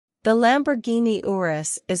The Lamborghini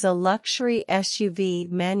Urus is a luxury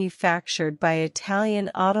SUV manufactured by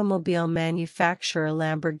Italian automobile manufacturer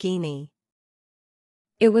Lamborghini.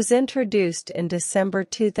 It was introduced in December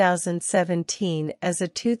 2017 as a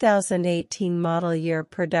 2018 model year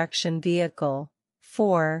production vehicle.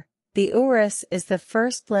 4. The Urus is the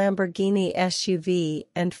first Lamborghini SUV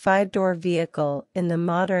and five-door vehicle in the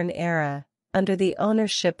modern era, under the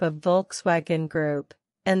ownership of Volkswagen Group,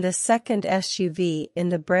 and the second SUV in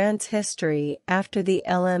the brand's history after the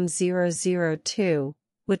LM002,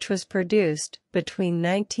 which was produced between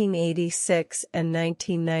 1986 and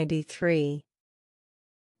 1993.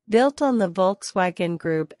 Built on the Volkswagen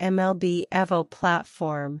Group MLB Evo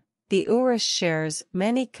platform, the Urus shares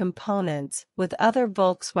many components with other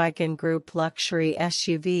Volkswagen Group luxury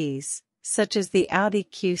SUVs, such as the Audi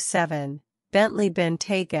Q7, Bentley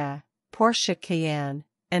Bentayga, Porsche Cayenne,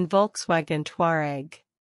 and Volkswagen Touareg.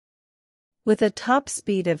 With a top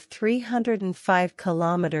speed of 305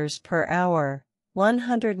 km per hour,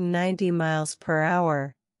 190 miles per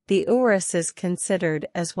hour, the Urus is considered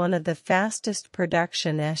as one of the fastest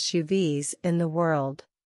production SUVs in the world.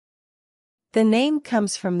 The name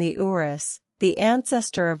comes from the Urus, the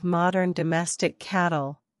ancestor of modern domestic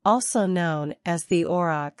cattle, also known as the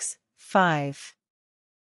aurochs. 5.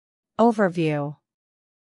 Overview.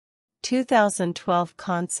 2012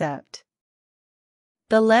 concept.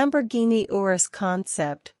 The Lamborghini Urus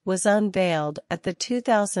concept was unveiled at the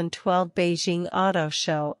 2012 Beijing Auto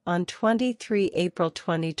Show on 23 April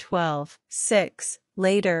 2012. 6.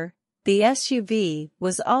 Later, the SUV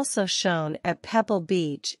was also shown at Pebble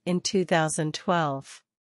Beach in 2012.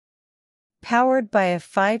 Powered by a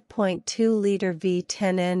 5.2-liter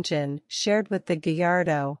V10 engine shared with the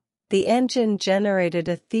Gallardo, the engine generated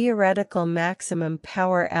a theoretical maximum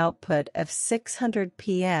power output of 600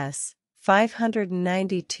 PS,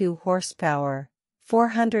 592 horsepower,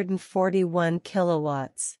 441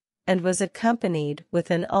 kilowatts, and was accompanied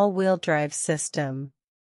with an all-wheel drive system.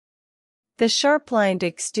 The sharp-lined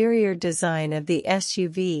exterior design of the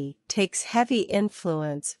SUV takes heavy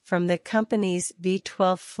influence from the company's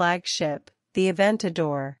V12 flagship, the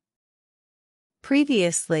Aventador.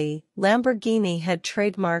 Previously, Lamborghini had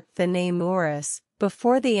trademarked the name Urus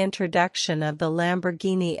before the introduction of the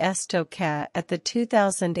Lamborghini Estocade at the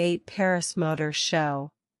 2008 Paris Motor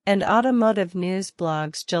Show, and automotive news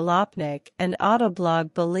blogs Jalopnik and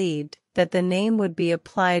Autoblog believed that the name would be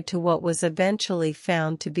applied to what was eventually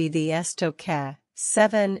found to be the Estocade.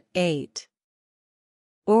 7. 8.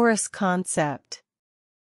 Urus concept.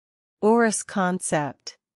 Urus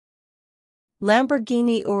concept.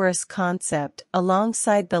 Lamborghini Urus concept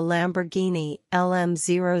alongside the Lamborghini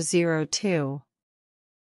LM002.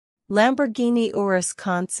 Lamborghini Urus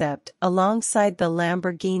concept alongside the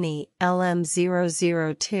Lamborghini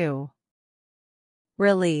LM002.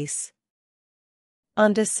 Release.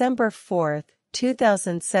 On December 4,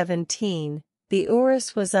 2017, the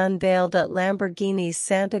Urus was unveiled at Lamborghini's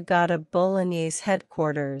Sant'Agata Bolognese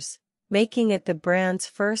headquarters, making it the brand's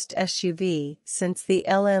first SUV since the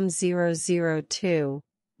LM002.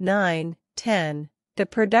 9. 10. The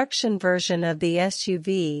production version of the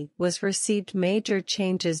SUV was received major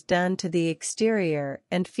changes done to the exterior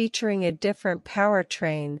and featuring a different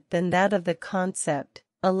powertrain than that of the concept.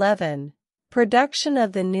 11. Production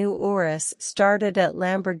of the new Urus started at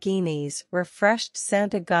Lamborghini's refreshed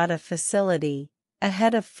Sant'Agata facility,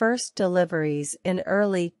 ahead of first deliveries in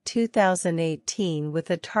early 2018 with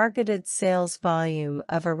a targeted sales volume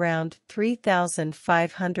of around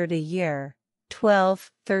 3,500 a year. 12.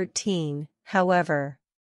 13. However,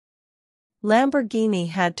 Lamborghini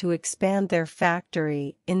had to expand their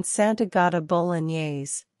factory in Sant'Agata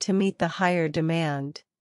Bolognese to meet the higher demand.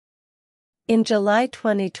 In July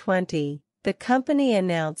 2020, the company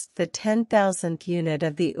announced the 10,000th unit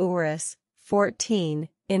of the Urus. 14.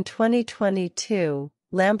 In 2022,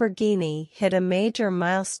 Lamborghini hit a major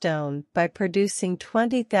milestone by producing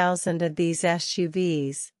 20,000 of these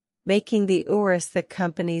SUVs, making the Urus the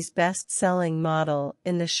company's best-selling model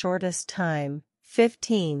in the shortest time.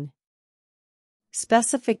 15.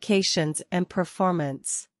 Specifications and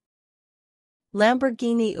performance.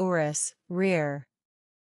 Lamborghini Urus, rear.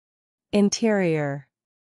 Interior.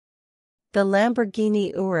 The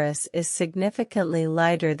Lamborghini Urus is significantly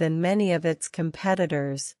lighter than many of its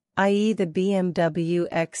competitors, i.e. the BMW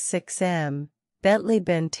X6M, Bentley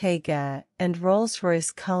Bentayga, and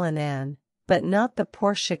Rolls-Royce Cullinan, but not the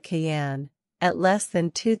Porsche Cayenne, at less than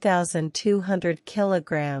 2,200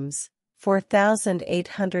 kilograms,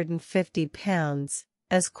 4,850 pounds,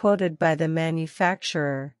 as quoted by the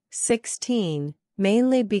manufacturer. 16.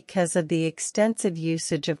 Mainly because of the extensive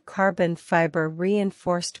usage of carbon fiber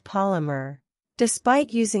reinforced polymer,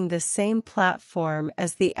 Despite using the same platform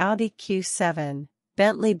as the Audi Q7,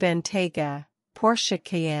 Bentley Bentayga, Porsche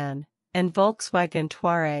Cayenne, and Volkswagen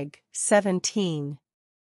Touareg 17.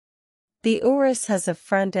 The Urus has a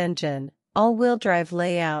front-engine, all-wheel drive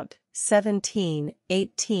layout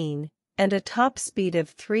 17/18, and a top speed of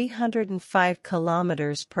 305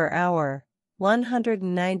 km per hour,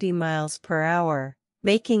 190 miles per hour,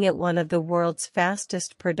 making it one of the world's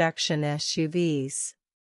fastest production SUVs.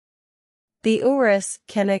 The Urus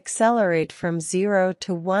can accelerate from 0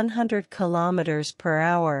 to 100 km per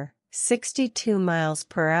hour, 62 miles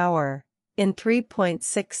per hour, in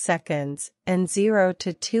 3.6 seconds, and 0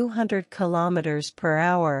 to 200 km per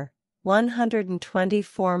hour,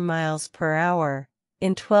 124 miles per hour,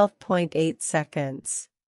 in 12.8 seconds.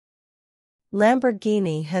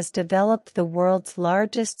 Lamborghini has developed the world's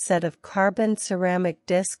largest set of carbon ceramic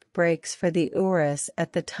disc brakes for the Urus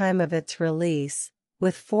at the time of its release,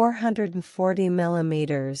 with 440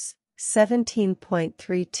 mm,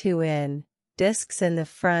 17.32 in, discs in the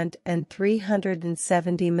front and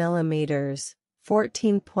 370 mm,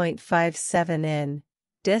 14.57 in,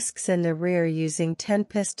 discs in the rear using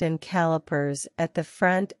 10-piston calipers at the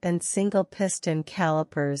front and single-piston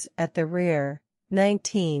calipers at the rear.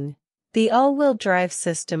 19. The all-wheel drive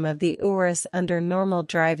system of the Urus under normal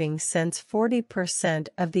driving sends 40%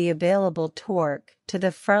 of the available torque to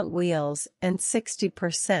the front wheels and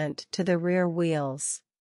 60% to the rear wheels.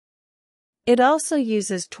 It also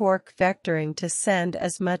uses torque vectoring to send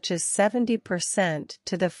as much as 70%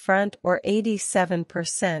 to the front or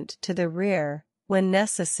 87% to the rear, when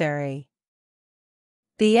necessary.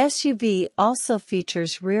 The SUV also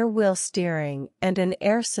features rear-wheel steering and an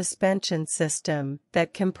air suspension system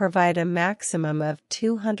that can provide a maximum of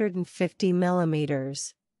 250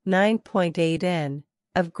 mm, 9.8 in,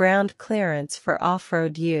 of ground clearance for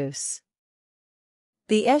off-road use.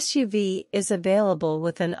 The SUV is available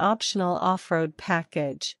with an optional off-road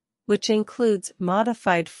package, which includes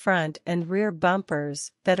modified front and rear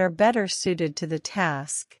bumpers that are better suited to the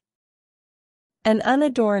task. An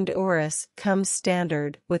unadorned Urus comes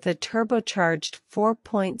standard with a turbocharged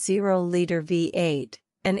 4.0-liter V8,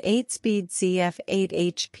 an 8-speed ZF 8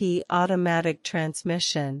 HP automatic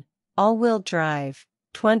transmission, all-wheel drive,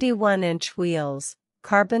 21-inch wheels,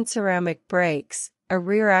 carbon ceramic brakes, a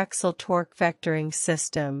rear axle torque vectoring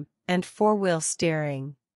system, and four-wheel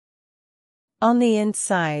steering. On the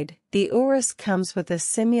inside, the Urus comes with a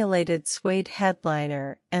simulated suede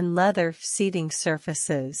headliner and leather seating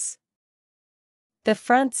surfaces. The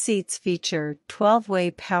front seats feature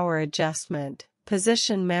 12-way power adjustment,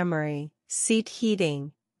 position memory, seat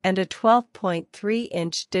heating, and a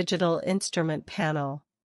 12.3-inch digital instrument panel.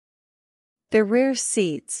 The rear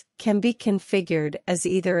seats can be configured as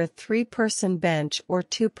either a 3-person bench or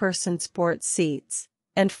 2-person sport seats,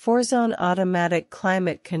 and 4-zone automatic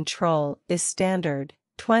climate control is standard.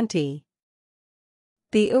 20.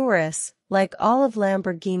 The Urus, like all of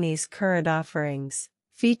Lamborghini's current offerings,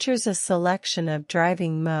 features a selection of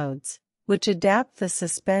driving modes, which adapt the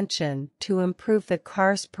suspension to improve the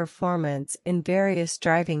car's performance in various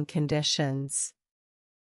driving conditions.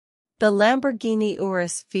 The Lamborghini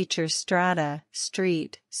Urus features Strada,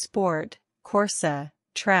 Street, Sport, Corsa,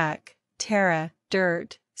 Track, Terra,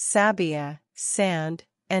 Dirt, Sabbia, Sand,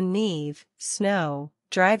 and Neve, Snow,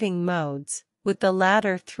 driving modes, with the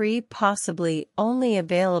latter three possibly only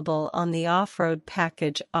available on the off-road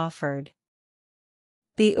package offered.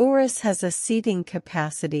 The Urus has a seating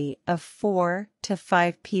capacity of 4 to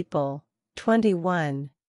 5 people. 21.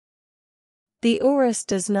 The Urus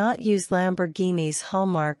does not use Lamborghini's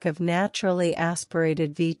hallmark of naturally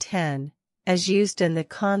aspirated V10, as used in the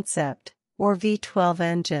Concept, or V12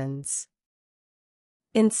 engines.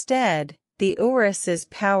 Instead, the Urus is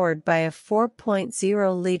powered by a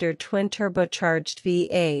 4.0-liter twin-turbocharged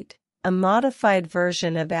V8, a modified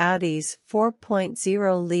version of Audi's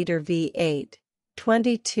 4.0-liter V8.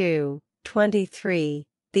 22-23.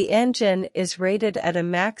 The engine is rated at a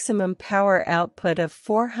maximum power output of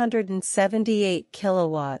 478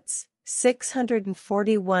 kilowatts,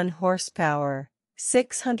 641 horsepower,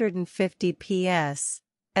 650 PS,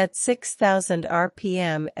 at 6,000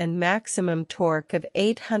 RPM and maximum torque of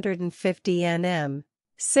 850 Nm,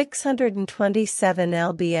 627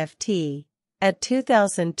 lb-ft, at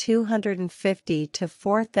 2,250 to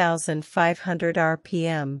 4,500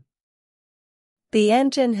 RPM. The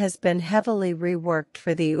engine has been heavily reworked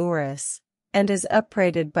for the Urus, and is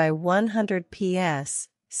uprated by 100 PS,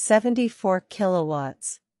 74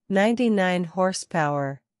 kilowatts, 99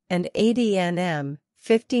 horsepower, and 80 Nm,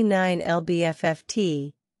 59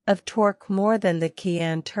 lb-ft, of torque more than the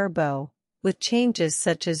Cayenne Turbo, with changes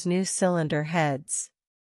such as new cylinder heads.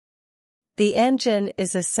 The engine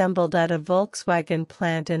is assembled at a Volkswagen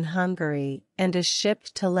plant in Hungary and is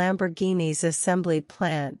shipped to Lamborghini's assembly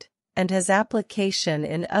plant, and has application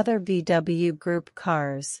in other VW Group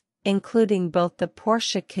cars, including both the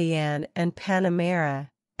Porsche Cayenne and Panamera,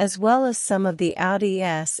 as well as some of the Audi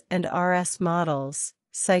S and RS models.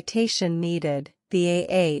 Citation needed: the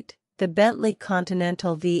A8, the Bentley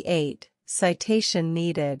Continental V8, citation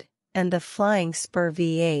needed, and the Flying Spur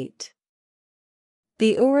V8.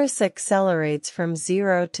 The Urus accelerates from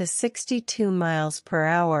 0 to 62 miles per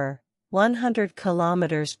hour, 100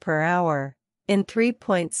 kilometers per hour, in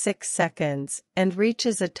 3.6 seconds and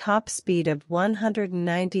reaches a top speed of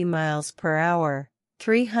 190 miles per hour,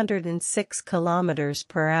 306 kilometers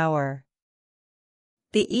per hour.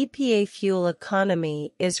 The EPA fuel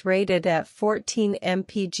economy is rated at 14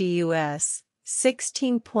 mpg/US,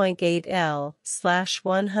 16.8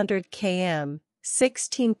 L/100 km,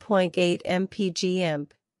 16.8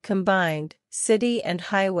 mpg/imp, combined, city and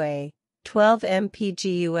highway, 12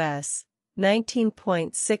 mpg/US,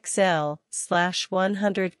 19.6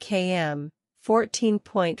 L/100 km,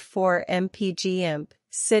 14.4 mpg/imp,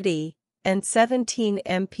 city, and 17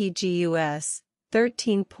 mpg/US,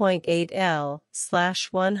 13.8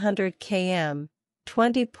 L/100 km,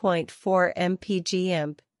 20.4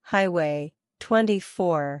 mpg/imp, highway,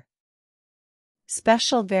 24.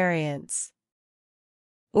 Special variants.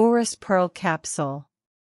 Urus Pearl Capsule.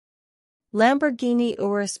 Lamborghini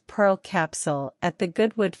Urus Pearl Capsule at the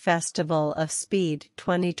Goodwood Festival of Speed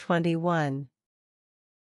 2021.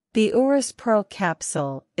 The Urus Pearl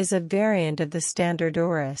Capsule is a variant of the standard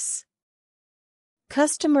Urus.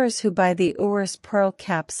 Customers who buy the Urus Pearl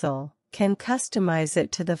Capsule can customize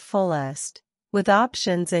it to the fullest, with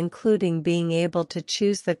options including being able to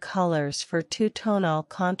choose the colors for two-tonal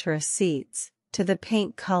Contour seats, to the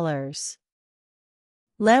paint colors.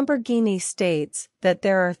 Lamborghini states that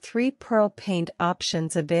there are 3 pearl paint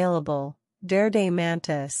options available: Verde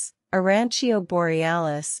Mantis, Arancio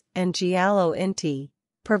Borealis, and Giallo Inti,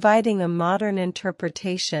 providing a modern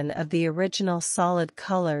interpretation of the original solid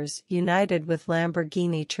colors united with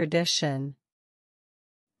Lamborghini tradition.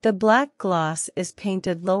 The black gloss is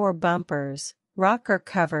painted lower bumpers, rocker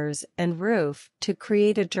covers and roof to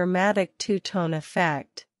create a dramatic two-tone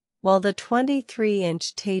effect, while the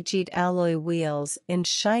 23-inch Tagit alloy wheels in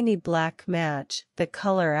shiny black match the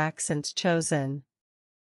color accents chosen.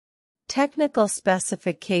 Technical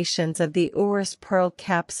specifications of the Urus Pearl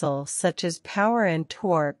Capsule such as power and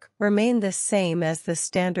torque remain the same as the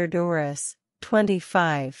standard Urus.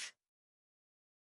 25.